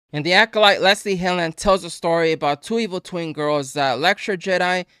And the Acolyte Leslie Helen tells a story about two evil twin girls that lecture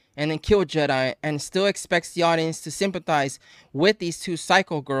Jedi and then kill Jedi, and still expects the audience to sympathize with these two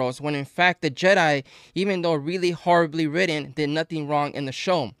psycho girls, when in fact the Jedi, even though really horribly written, did nothing wrong in the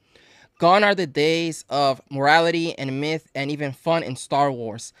show. Gone are the days of morality and myth and even fun in Star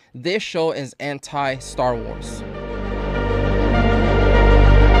Wars. This show is anti-Star Wars.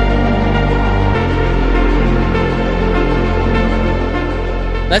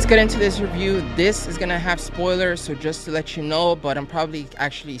 Let's get into this review. This is gonna have spoilers, so just to let you know, but I'm probably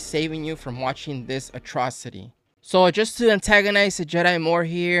actually saving you from watching this atrocity. So just to antagonize the Jedi more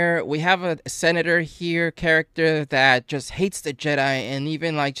here, we have a senator here, character that just hates the Jedi, and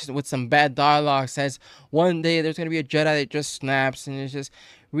even like just with some bad dialogue says one day there's gonna be a Jedi that just snaps, and it's just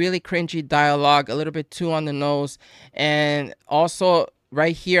really cringy dialogue, a little bit too on the nose. And also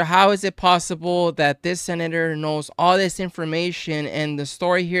right here, how is it possible that this senator knows all this information, and the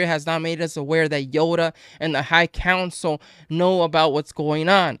story here has not made us aware that Yoda and the High Council know about what's going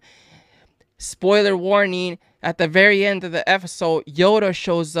on? Spoiler warning, at the very end of the episode, Yoda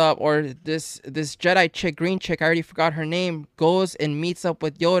shows up, or this Jedi chick, green chick, I already forgot her name, goes and meets up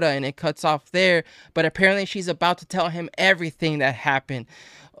with Yoda, and it cuts off there. But apparently she's about to tell him everything that happened.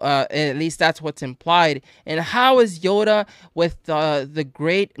 At least that's what's implied. And how is Yoda, with the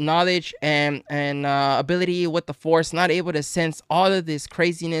great knowledge and ability with the Force, not able to sense all of this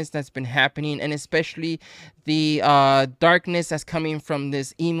craziness that's been happening, and especially the darkness that's coming from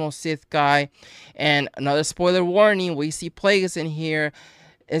this emo Sith guy? And another spoiler warning, we see Plagueis in here.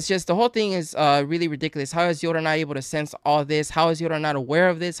 It's just, the whole thing is really ridiculous. How is Yoda not able to sense all this? How is Yoda not aware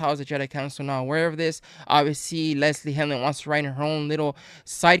of this? How is the Jedi Council not aware of this? Obviously, Leslie Helen wants to write her own little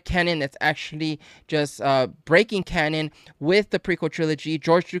side canon that's actually just breaking canon with the prequel trilogy,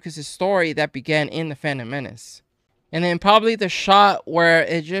 George Lucas's story that began in The Phantom Menace. And then probably the shot where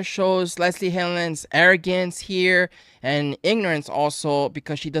it just shows Leslie Helen's arrogance here and ignorance also,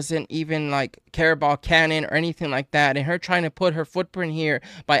 because she doesn't even like care about canon or anything like that, and her trying to put her footprint here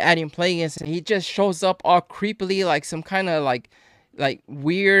by adding Plagueis, and he just shows up all creepily like some kind of like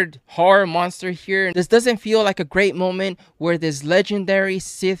weird horror monster here. This doesn't feel like a great moment where this legendary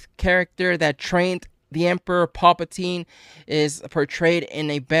Sith character that trained the Emperor Palpatine is portrayed in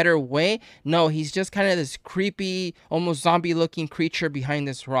a better way. No, he's just kind of this creepy, almost zombie looking creature behind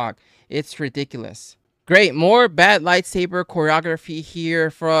this rock. It's ridiculous. Great, more bad lightsaber choreography here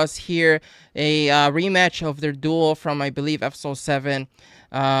for us here. A rematch of their duel from, I believe, episode 7.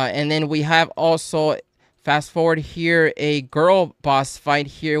 And then we have also, fast forward here, a girl boss fight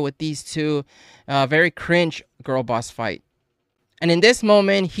here with these two. Very cringe girl boss fight. And in this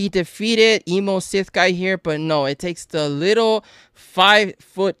moment, he defeated emo Sith guy here, but no, it takes the little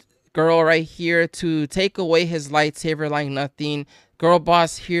 5-foot girl right here to take away his lightsaber like nothing. Girl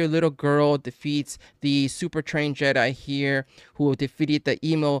boss here, little girl, defeats the super trained Jedi here, who defeated the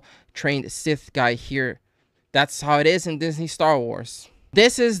emo trained Sith guy here. That's how it is in Disney Star Wars.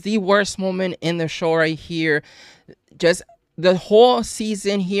 This is the worst moment in the show right here. Just the whole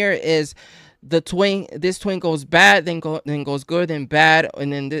season here is this twin goes bad, then goes good, then bad,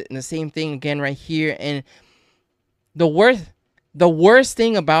 and then the same thing again right here. And the worst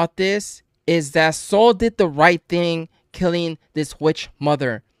thing about this is that Soul did the right thing, killing this witch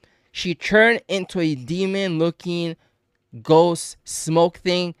mother. She turned into a demon looking ghost smoke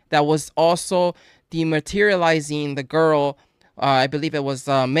thing that was also dematerializing the girl, I believe it was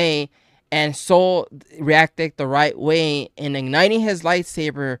May, and Soul reacted the right way in igniting his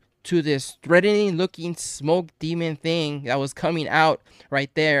lightsaber to this threatening looking smoke demon thing that was coming out right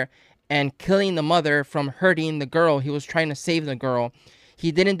there, and killing the mother from hurting the girl. He was trying to save the girl.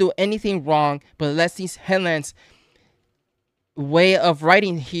 He didn't do anything wrong, but Leslie Helen's way of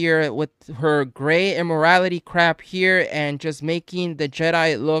writing here with her gray immorality crap here and just making the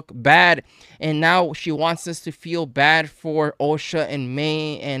Jedi look bad, and now she wants us to feel bad for Osha and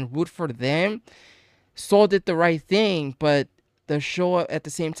May and root for them. Soul did the right thing, but the show at the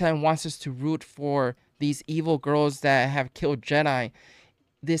same time wants us to root for these evil girls that have killed Jedi.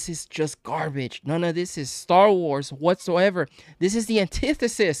 This is just garbage. None of this is Star Wars whatsoever. This is the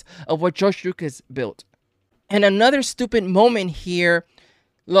antithesis of what George Lucas built. And another stupid moment here.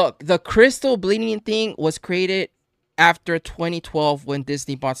 Look, the crystal bleeding thing was created after 2012 when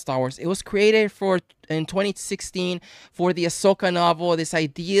Disney bought Star Wars. It was created in 2016 for the Ahsoka novel, this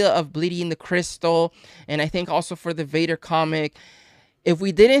idea of bleeding the crystal, and I think also for the Vader comic. If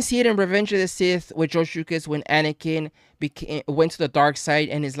we didn't see it in Revenge of the Sith with George Lucas when Anakin went to the dark side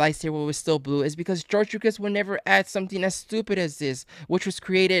and his lightsaber was still blue, it's because George Lucas would never add something as stupid as this, which was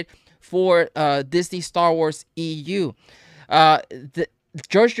created for Disney Star Wars EU.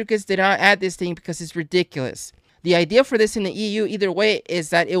 George Lucas did not add this thing because it's ridiculous. The idea for this in the EU, either way, is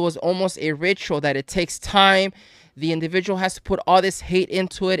that it was almost a ritual, that it takes time. The individual has to put all this hate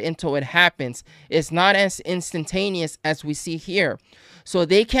into it until it happens. It's not as instantaneous as we see here. So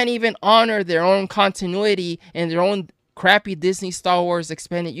they can't even honor their own continuity and their own crappy Disney Star Wars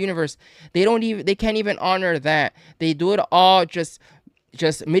expanded universe. They can't even honor that. They do it all just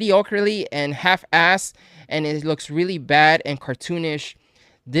mediocrely and half-assed, and it looks really bad and cartoonish.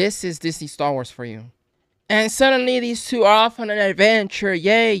 This is Disney Star Wars for you. And suddenly these two are off on an adventure.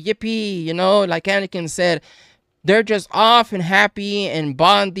 Yay, yippee, you know, like Anakin said. They're just off and happy and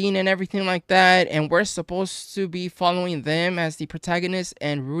bonding and everything like that. And we're supposed to be following them as the protagonists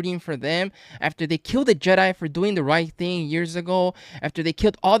and rooting for them after they killed the Jedi for doing the right thing years ago. After they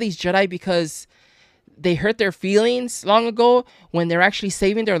killed all these Jedi because they hurt their feelings long ago when they're actually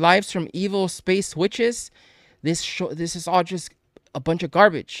saving their lives from evil space witches. This is all just a bunch of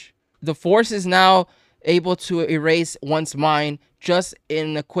garbage. The Force is now able to erase one's mind just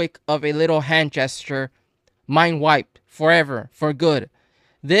in a quick of a little hand gesture. Mind wiped forever, for good.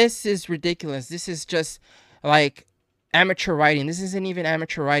 This is ridiculous. This is just like amateur writing. This isn't even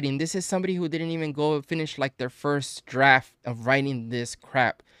amateur writing. This is somebody who didn't even go finish like their first draft of writing this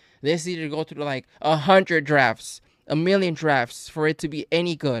crap. This needed to go through like 100 drafts, 1,000,000 drafts for it to be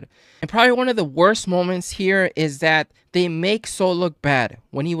any good. And probably one of the worst moments here is that they make Solo look bad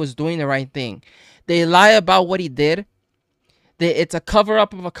when he was doing the right thing. They lie about what he did. It's a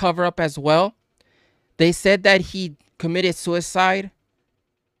cover-up of a cover-up as well. They said that he committed suicide.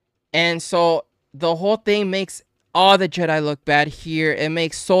 And so the whole thing makes all the Jedi look bad here. It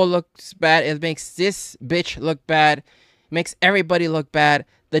makes Solo look bad. It makes this bitch look bad. It makes everybody look bad.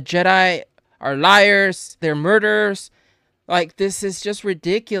 The Jedi are liars. They're murderers. Like, this is just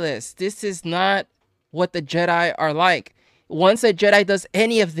ridiculous. This is not what the Jedi are like. Once a Jedi does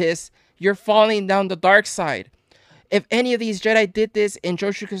any of this, you're falling down the dark side. If any of these Jedi did this in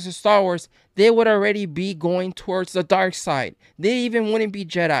George Lucas' Star Wars, they would already be going towards the dark side. They even wouldn't be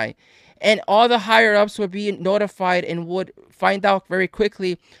Jedi. And all the higher-ups would be notified and would find out very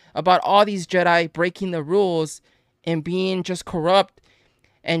quickly about all these Jedi breaking the rules and being just corrupt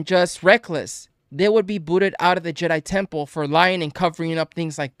and just reckless. They would be booted out of the Jedi Temple for lying and covering up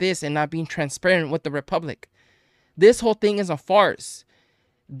things like this and not being transparent with the Republic. This whole thing is a farce.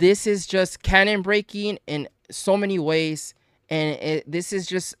 This is just canon breaking in so many ways, and this is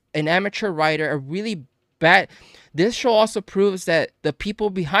just an amateur writer, a really bad. This show also proves that the people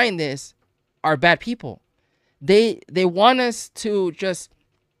behind this are bad people. They want us to just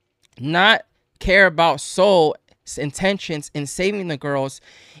not care about Soul's intentions in saving the girls.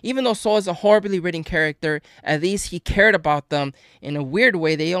 Even though Soul is a horribly written character, at least he cared about them in a weird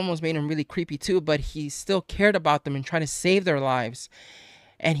way. They almost made him really creepy too, but he still cared about them and tried to save their lives.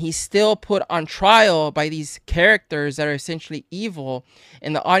 And he's still put on trial by these characters that are essentially evil.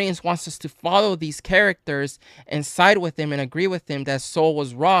 And the audience wants us to follow these characters and side with them and agree with them that Soul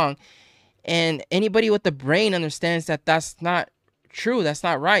was wrong. And anybody with the brain understands that that's not true. That's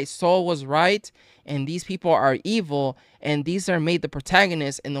not right. Soul was right. And these people are evil. And these are made the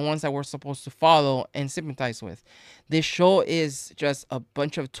protagonists and the ones that we're supposed to follow and sympathize with. This show is just a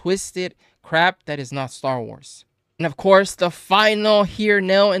bunch of twisted crap that is not Star Wars. And of course, the final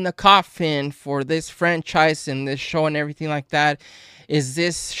nail in the coffin for this franchise and this show and everything like that is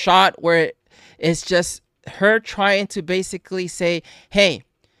this shot where it's just her trying to basically say, hey,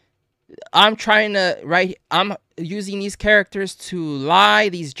 I'm using these characters to lie,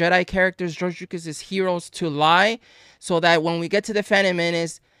 these Jedi characters, George Lucas' heroes, to lie, so that when we get to the Phantom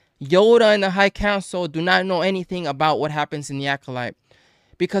Menace, Yoda and the High Council do not know anything about what happens in the Acolyte.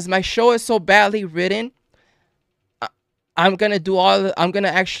 Because my show is so badly written, I'm gonna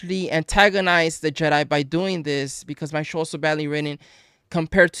actually antagonize the Jedi by doing this, because my show is so badly written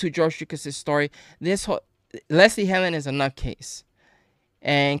compared to George Lucas' story. Leslie Helen is a nutcase,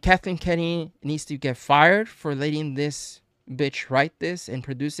 and Kathleen Kennedy needs to get fired for letting this bitch write this and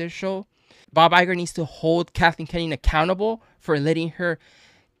produce this show. Bob Iger needs to hold Kathleen Kennedy accountable for letting her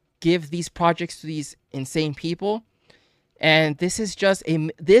give these projects to these insane people. And this is just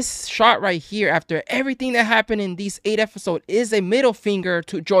this shot right here, after everything that happened in these 8 episodes, is a middle finger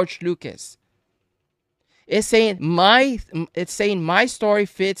to George Lucas. It's saying my story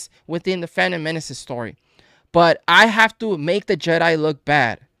fits within the Phantom Menace's story, but I have to make the Jedi look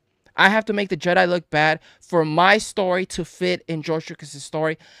bad. I have to make the Jedi look bad for my story to fit in George Lucas'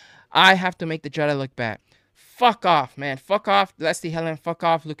 story. I have to make the Jedi look bad. Fuck off, man. Fuck off, Leslie Helen. Fuck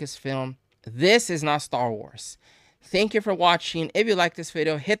off, Lucasfilm. This is not Star Wars. Thank you for watching. If you like this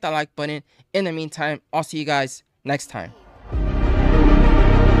video, hit the like button. In the meantime, I'll see you guys next time.